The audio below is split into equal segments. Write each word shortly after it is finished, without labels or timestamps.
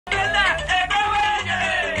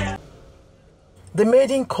The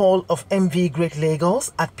maiden call of MV Great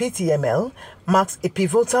Lagos at PTML marks a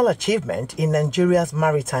pivotal achievement in Nigeria's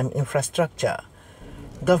maritime infrastructure.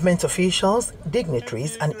 Government officials,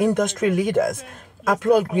 dignitaries and industry leaders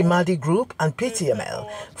applaud Grimaldi Group and PTML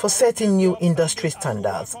for setting new industry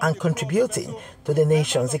standards and contributing to the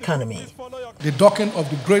nation's economy. The docking of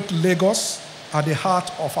the Great Lagos at the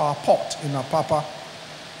heart of our port in Apapa.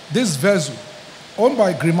 This vessel, owned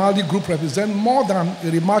by Grimaldi Group, represents more than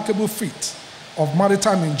a remarkable feat of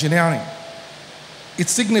maritime engineering. It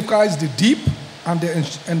signifies the deep and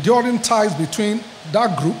the enduring ties between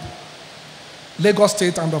that group, Lagos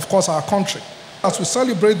State, and of course our country. As we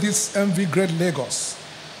celebrate this MV Great Lagos,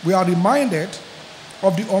 we are reminded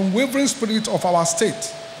of the unwavering spirit of our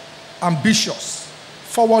state, ambitious,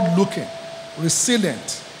 forward-looking,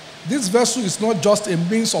 resilient. This vessel is not just a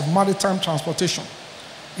means of maritime transportation.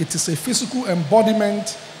 It is a physical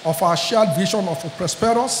embodiment of our shared vision of a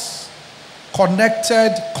prosperous,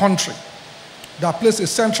 connected country that plays a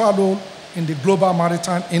central role in the global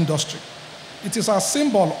maritime industry. It is a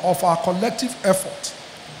symbol of our collective effort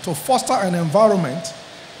to foster an environment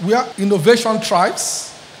where innovation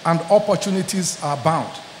thrives and opportunities are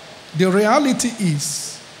bound. The reality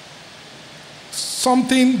is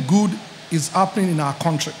something good is happening in our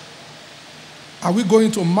country. Are we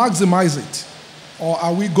going to maximize it, or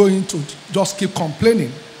are we going to just keep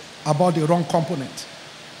complaining about the wrong component?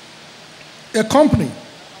 A company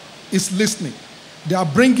is listening. They are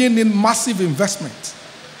bringing in massive investment.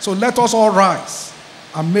 So let us all rise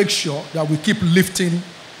and make sure that we keep lifting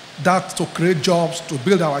that to create jobs, to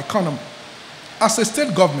build our economy. As a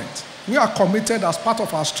state government, we are committed as part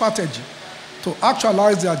of our strategy to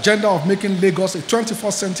actualize the agenda of making Lagos a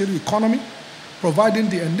 21st century economy, providing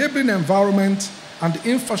the enabling environment and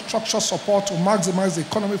the infrastructure support to maximize the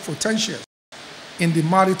economic potential in the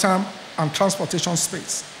maritime and transportation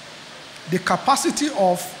space. The capacity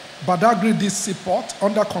of Badagry Deep Sea Port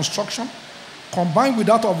under construction, combined with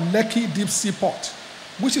that of Lekki Deep Sea Port,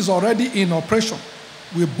 which is already in operation,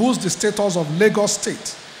 will boost the status of Lagos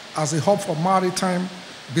State as a hub for maritime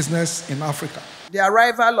business in Africa. The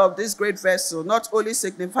arrival of this great vessel not only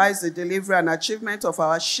signifies the delivery and achievement of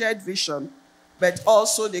our shared vision, but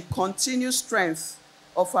also the continued strength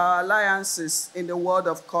of our alliances in the world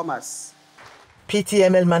of commerce.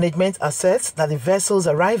 PTML management asserts that the vessel's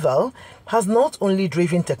arrival has not only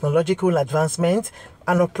driven technological advancement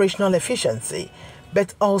and operational efficiency,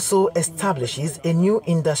 but also establishes a new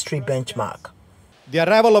industry benchmark. The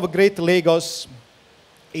arrival of Great Lagos,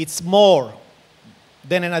 it's more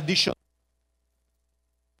than an addition.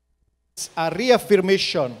 It's a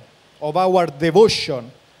reaffirmation of our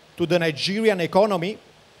devotion to the Nigerian economy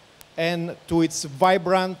and to its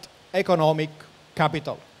vibrant economic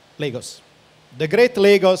capital, Lagos. The Great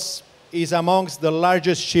Lagos is amongst the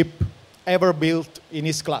largest ship ever built in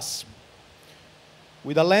its class.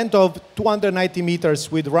 With a length of 290 meters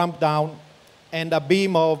with ramp down and a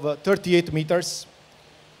beam of 38 meters,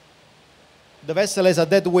 the vessel has a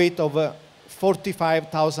dead weight of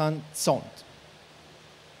 45,000 tons.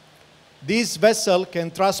 This vessel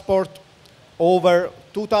can transport over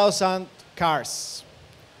 2,000 cars,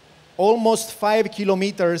 almost 5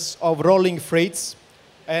 kilometers of rolling freights,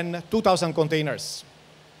 and 2,000 containers.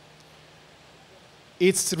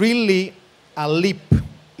 It's really a leap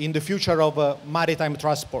in the future of maritime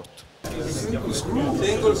transport. Single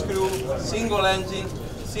screw, single engine,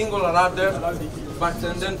 single rudder, but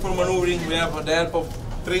then for maneuvering we have the help of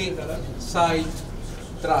 3 side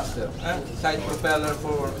thrusters, side propeller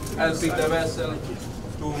for helping the vessel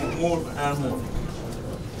to move and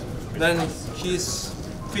move. Then she's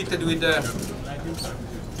fitted with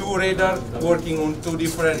 2 radar working on 2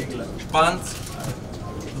 different bands.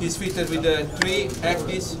 He's fitted with 3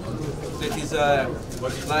 axes. That is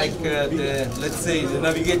let's say, the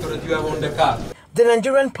navigator that you have on the car. The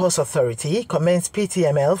Nigerian Ports Authority commends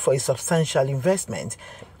PTML for a substantial investment,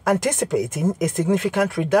 anticipating a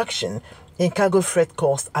significant reduction in cargo freight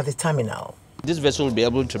costs at the terminal. This vessel will be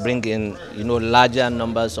able to bring in, larger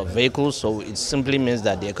numbers of vehicles, so it simply means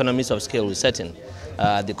that the economies of scale will set in.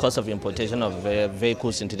 The cost of importation of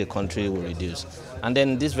vehicles into the country will reduce. And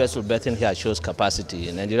then this vessel berthing here shows capacity.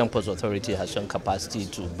 The Nigerian Ports Authority has shown capacity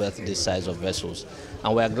to berth this size of vessels.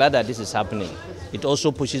 And we are glad that this is happening. It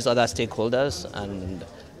also pushes other stakeholders and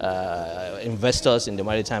investors in the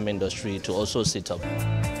maritime industry to also sit up.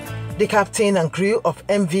 The captain and crew of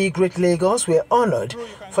MV Great Lagos were honored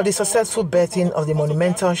for the successful berthing of the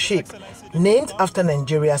monumental ship named after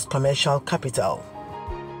Nigeria's commercial capital.